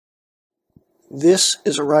This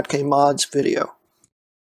is a Rudke Mods video.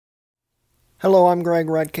 Hello, I'm Greg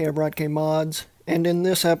Rudke of Rudke Mods, and in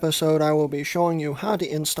this episode I will be showing you how to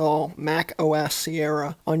install macOS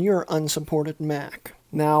Sierra on your unsupported Mac.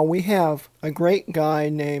 Now, we have a great guy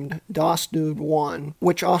named DOSDude1,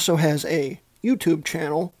 which also has a YouTube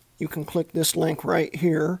channel. You can click this link right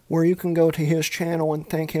here, where you can go to his channel and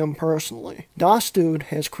thank him personally. DOSDude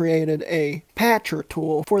has created a patcher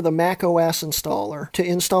tool for the macOS installer to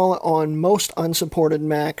install it on most unsupported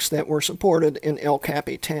Macs that were supported in El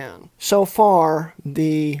Capitan. So far,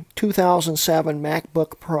 the 2007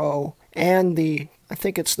 MacBook Pro and I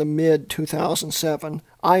think it's the mid-2007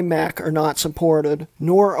 iMac are not supported,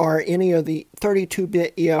 nor are any of the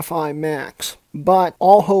 32-bit EFI Macs. But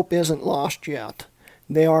all hope isn't lost yet.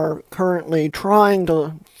 They are currently trying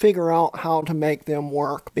to figure out how to make them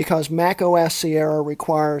work because macOS Sierra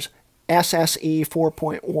requires SSE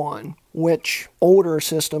 4.1, which older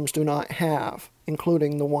systems do not have,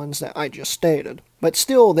 including the ones that I just stated. But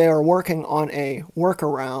still, they are working on a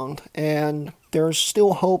workaround, and there's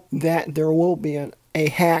still hope that there will be a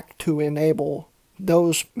hack to enable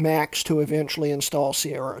those Macs to eventually install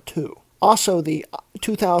Sierra 2. Also, the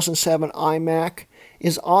 2007 iMac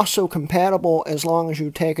is also compatible as long as you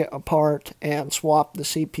take it apart and swap the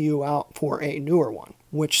CPU out for a newer one,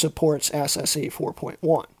 which supports SSE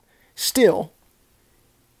 4.1. Still,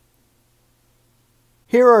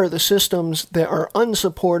 here are the systems that are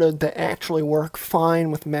unsupported that actually work fine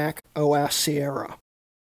with macOS Sierra.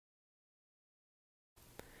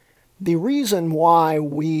 The reason why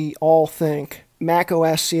we all think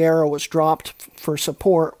macOS Sierra was dropped for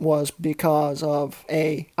support was because of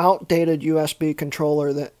an outdated USB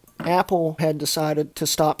controller that Apple had decided to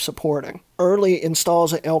stop supporting. Early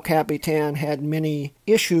installs at El Capitan had many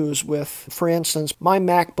issues with, for instance, my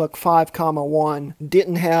MacBook 5,1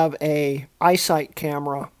 didn't have an iSight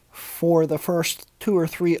camera for the first 2 or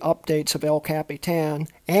 3 updates of El Capitan,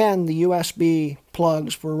 and the USB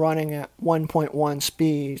plugs were running at 1.1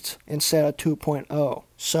 speeds instead of 2.0.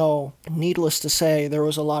 So, needless to say, there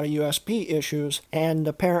was a lot of USB issues, and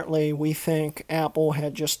apparently we think Apple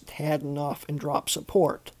had just had enough and dropped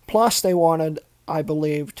support. Plus, they wanted, I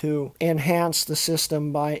believe, to enhance the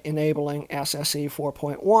system by enabling SSE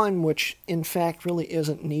 4.1, which in fact really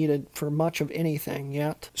isn't needed for much of anything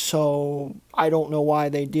yet, so I don't know why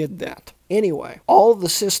they did that. Anyway, all of the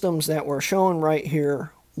systems that were shown right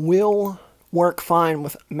here will work fine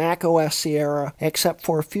with macOS Sierra, except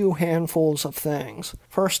for a few handfuls of things.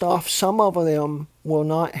 First off, some of them will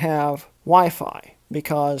not have Wi-Fi,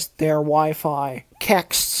 because their Wi-Fi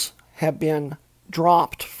kexts have been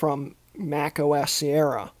dropped from macOS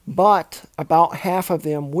Sierra, but about half of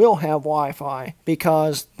them will have Wi-Fi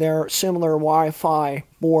because they're similar Wi-Fi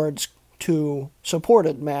boards to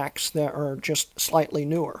supported Macs that are just slightly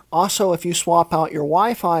newer. Also, if you swap out your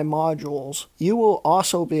Wi-Fi modules, you will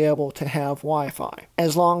also be able to have Wi-Fi,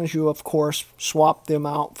 as long as you, of course, swap them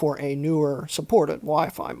out for a newer supported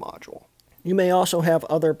Wi-Fi module. You may also have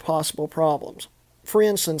other possible problems. For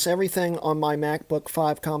instance, everything on my MacBook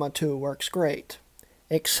 5,2 works great,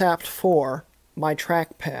 except for my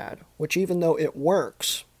trackpad, which even though it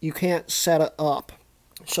works, you can't set it up.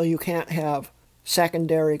 So you can't have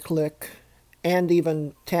secondary click and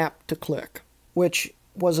even tap to click, which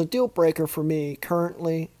was a deal breaker for me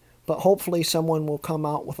currently, but hopefully someone will come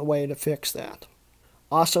out with a way to fix that.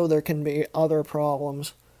 Also, there can be other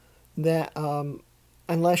problems that,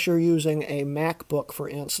 unless you're using a MacBook, for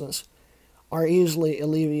instance, are easily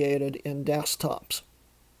alleviated in desktops.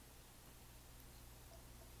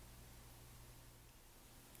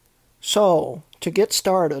 So, to get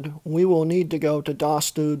started, we will need to go to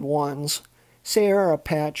DOSDude1's Sierra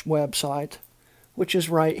patch website, which is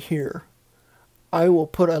right here. I will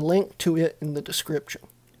put a link to it in the description.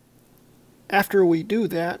 After we do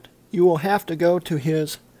that, you will have to go to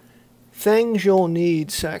his Things You'll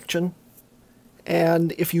Need section,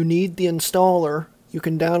 and if you need the installer, you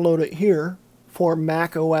can download it here for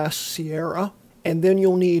macOS Sierra, and then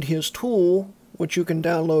you'll need his tool, which you can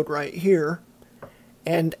download right here.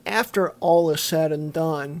 And after all is said and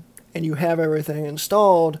done, and you have everything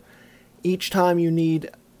installed, each time you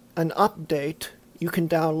need an update, you can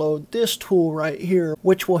download this tool right here,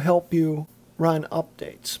 which will help you run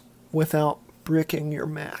updates without bricking your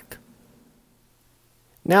Mac.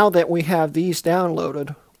 Now that we have these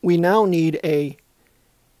downloaded, we now need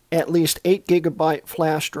at least 8 GB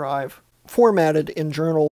flash drive formatted in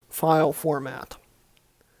journal file format,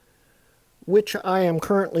 which I am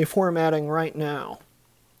currently formatting right now.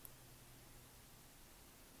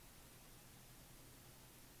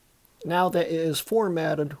 Now that it is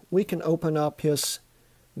formatted, we can open up his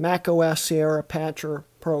macOS Sierra Patcher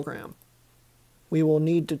program. we will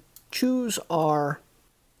need to choose our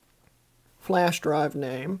flash drive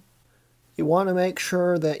name. You want to make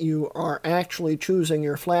sure that you are actually choosing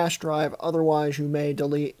your flash drive, otherwise you may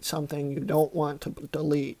delete something you don't want to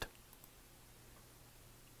delete.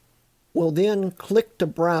 We'll then click to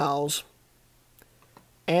browse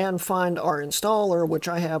and find our installer, which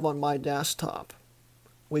I have on my desktop.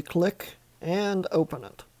 We click and open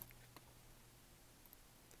it.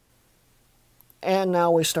 And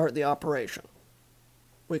now we start the operation.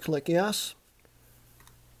 We click yes.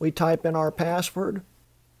 We type in our password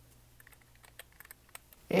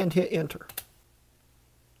and hit enter.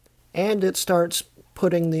 And it starts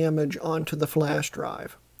putting the image onto the flash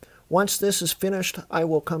drive. Once this is finished, I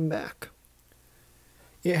will come back.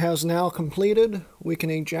 It has now completed. We can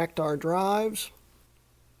eject our drives.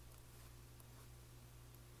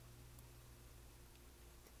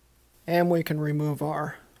 And we can remove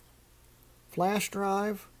our flash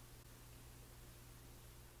drive.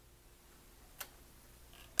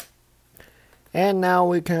 And now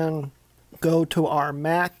we can go to our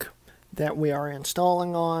Mac that we are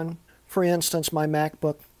installing on. For instance, my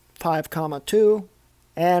MacBook 5,2,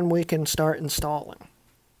 and we can start installing.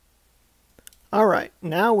 Alright,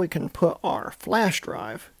 now we can put our flash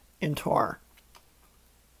drive into our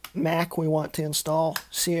Mac we want to install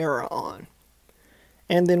Sierra on.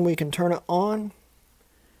 And then we can turn it on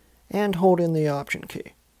and hold in the Option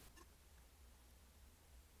key.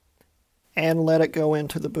 And let it go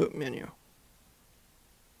into the boot menu.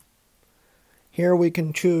 Here we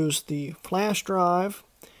can choose the flash drive.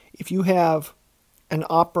 If you have an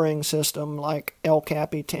operating system like El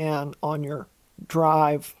Capitan on your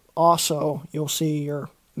drive, also you'll see your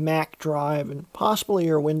Mac drive and possibly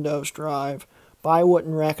your Windows drive, but I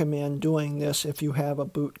wouldn't recommend doing this if you have a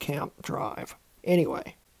boot camp drive.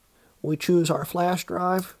 Anyway, we choose our flash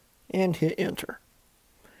drive and hit enter.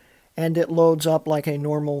 And it loads up like a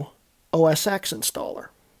normal OS X installer.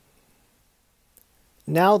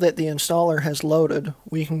 Now that the installer has loaded,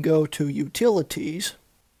 we can go to Utilities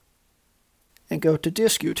and go to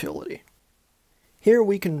Disk Utility. Here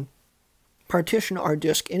we can partition our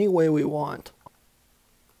disk any way we want.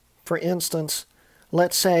 For instance,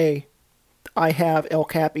 let's say I have El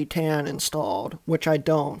Capitan installed, which I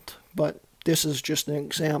don't, but this is just an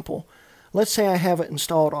example. Let's say I have it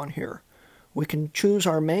installed on here. We can choose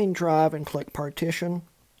our main drive and click Partition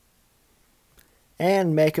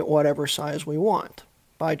and make it whatever size we want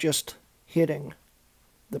by just hitting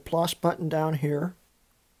the plus button down here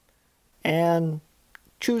and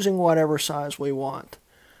choosing whatever size we want.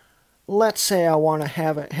 Let's say I want to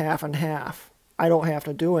have it half and half. I don't have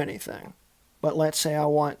to do anything. But let's say I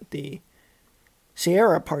want the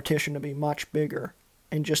Sierra partition to be much bigger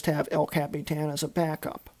and just have El Capitan as a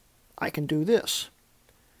backup. I can do this.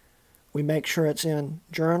 We make sure it's in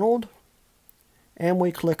Journaled and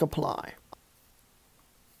we click Apply.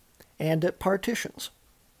 And it partitions.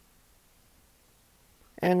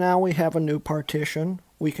 And now we have a new partition.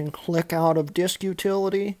 We can click out of Disk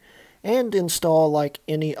Utility and install like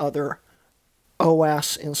any other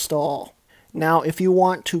OS install. Now, if you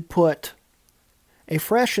want to put a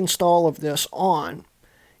fresh install of this on,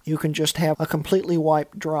 you can just have a completely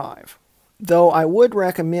wiped drive. Though I would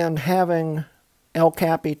recommend having El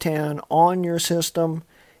Capitan on your system,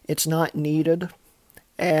 it's not needed.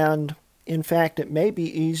 And in fact, it may be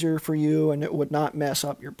easier for you and it would not mess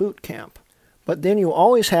up your boot camp. But then you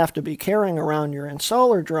always have to be carrying around your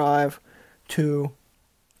installer drive to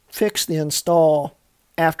fix the install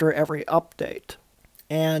after every update.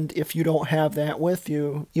 And if you don't have that with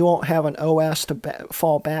you, you won't have an OS to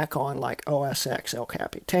fall back on like OS X El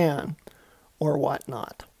Capitan or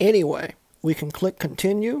whatnot. Anyway, we can click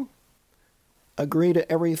Continue, agree to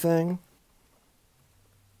everything.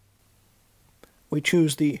 We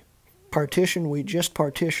choose the partition we just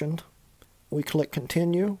partitioned. We click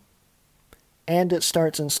Continue. And it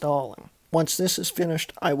starts installing. Once this is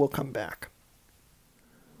finished, I will come back.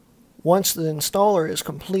 Once the installer is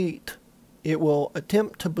complete, it will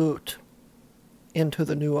attempt to boot into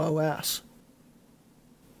the new OS.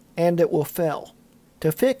 And it will fail.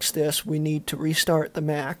 To fix this, we need to restart the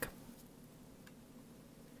Mac,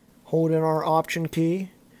 hold in our Option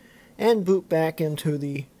key, and boot back into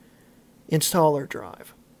the installer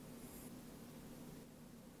drive.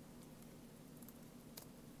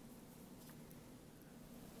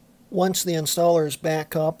 Once the installer is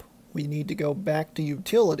back up, we need to go back to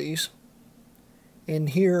Utilities,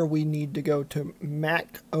 and here we need to go to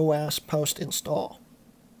macOS Post Install.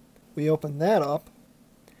 We open that up,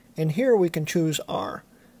 and here we can choose our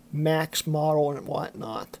Mac's model and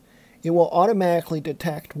whatnot. It will automatically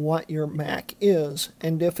detect what your Mac is,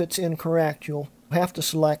 and if it's incorrect, you'll You have to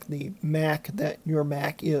select the Mac that your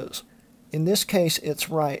Mac is. In this case, it's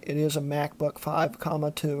right. It is a MacBook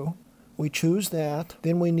 5,2. We choose that.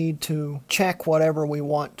 Then we need to check whatever we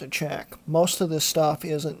want to check. Most of this stuff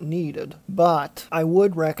isn't needed, but I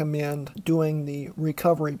would recommend doing the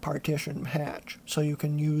recovery partition patch so you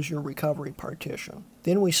can use your recovery partition.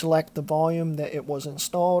 Then we select the volume that it was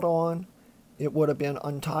installed on. It would have been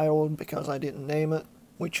Untitled because I didn't name it.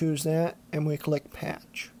 We choose that and we click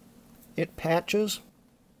Patch. It patches,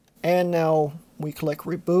 and now we click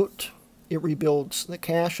Reboot. It rebuilds the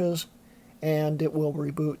caches, and it will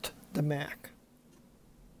reboot the Mac.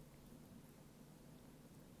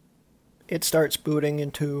 It starts booting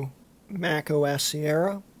into macOS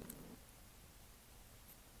Sierra.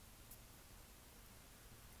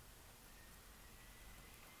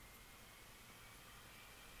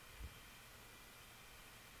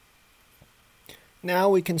 Now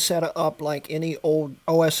we can set it up like any old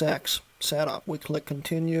OS X setup. We click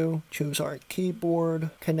Continue, choose our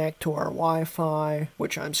keyboard, connect to our Wi-Fi,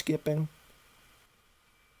 which I'm skipping.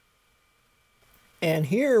 And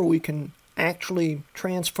here we can actually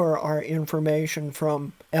transfer our information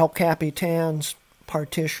from El Capitan's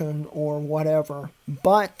partition or whatever.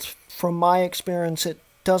 But from my experience, it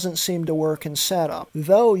doesn't seem to work in setup,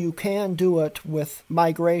 though you can do it with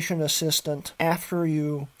Migration Assistant after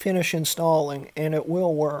you finish installing, and it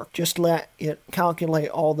will work. Just let it calculate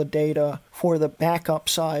all the data for the backup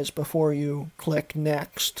size before you click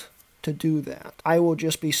Next to do that. I will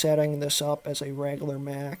just be setting this up as a regular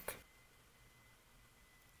Mac.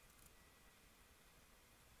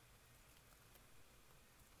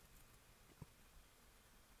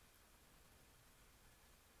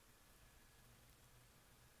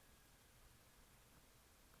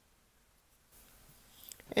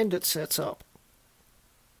 And it sets up.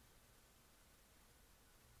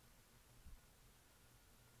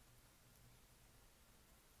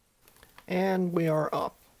 And we are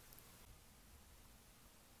up.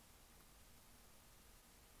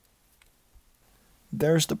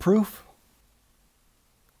 There's the proof.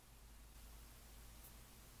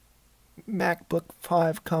 MacBook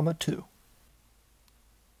 5,2.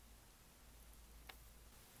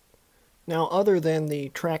 Now, other than the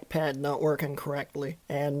trackpad not working correctly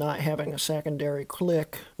and not having a secondary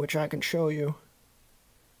click, which I can show you,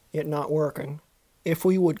 it not working, if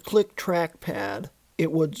we would click trackpad,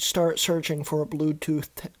 it would start searching for a Bluetooth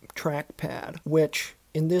trackpad, which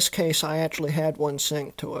in this case I actually had one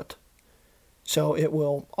synced to it. So it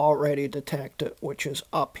will already detect it, which is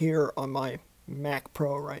up here on my Mac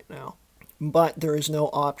Pro right now. But there is no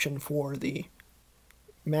option for the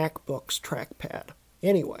MacBook's trackpad.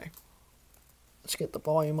 Anyway, let's get the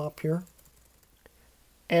volume up here.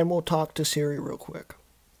 And we'll talk to Siri real quick.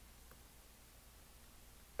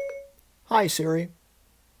 Hi, Siri.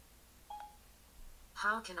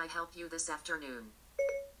 How can I help you this afternoon?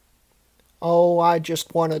 Oh, I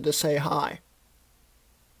just wanted to say hi.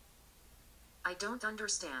 I don't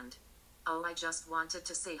understand. Oh, I just wanted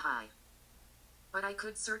to say hi. But I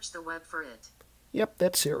could search the web for it. Yep,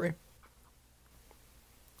 that's Siri.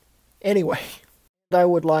 Anyway, I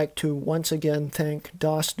would like to once again thank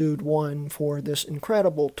DOSDude1 for this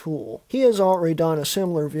incredible tool. He has already done a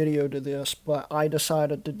similar video to this, but I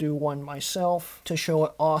decided to do one myself to show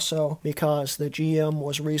it also because the GM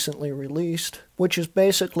was recently released, which is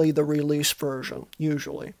basically the release version,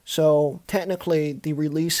 usually. So technically the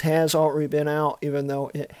release has already been out, even though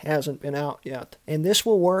it hasn't been out yet. And this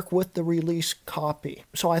will work with the release copy.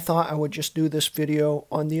 So I thought I would just do this video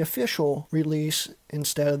on the official release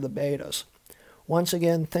instead of the betas. Once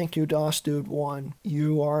again, thank you, DOSDude1.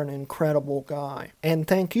 You are an incredible guy. And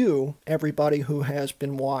thank you, everybody who has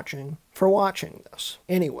been watching, for watching this.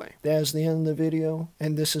 Anyway, that is the end of the video,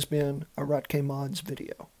 and this has been a Rutke Mods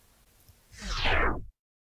video.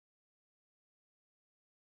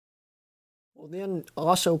 We'll then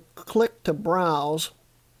also click to browse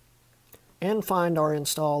and find our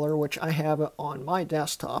installer, which I have it on my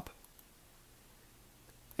desktop,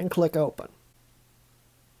 and click open.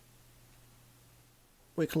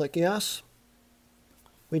 We click yes.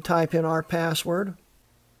 We type in our password.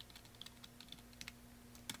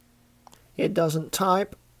 It doesn't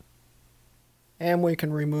type. And we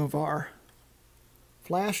can remove our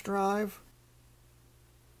flash drive,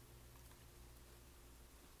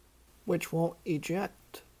 which won't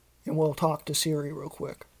eject. And we'll talk to Siri real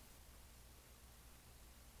quick.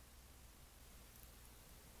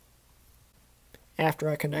 After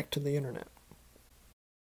I connect to the internet.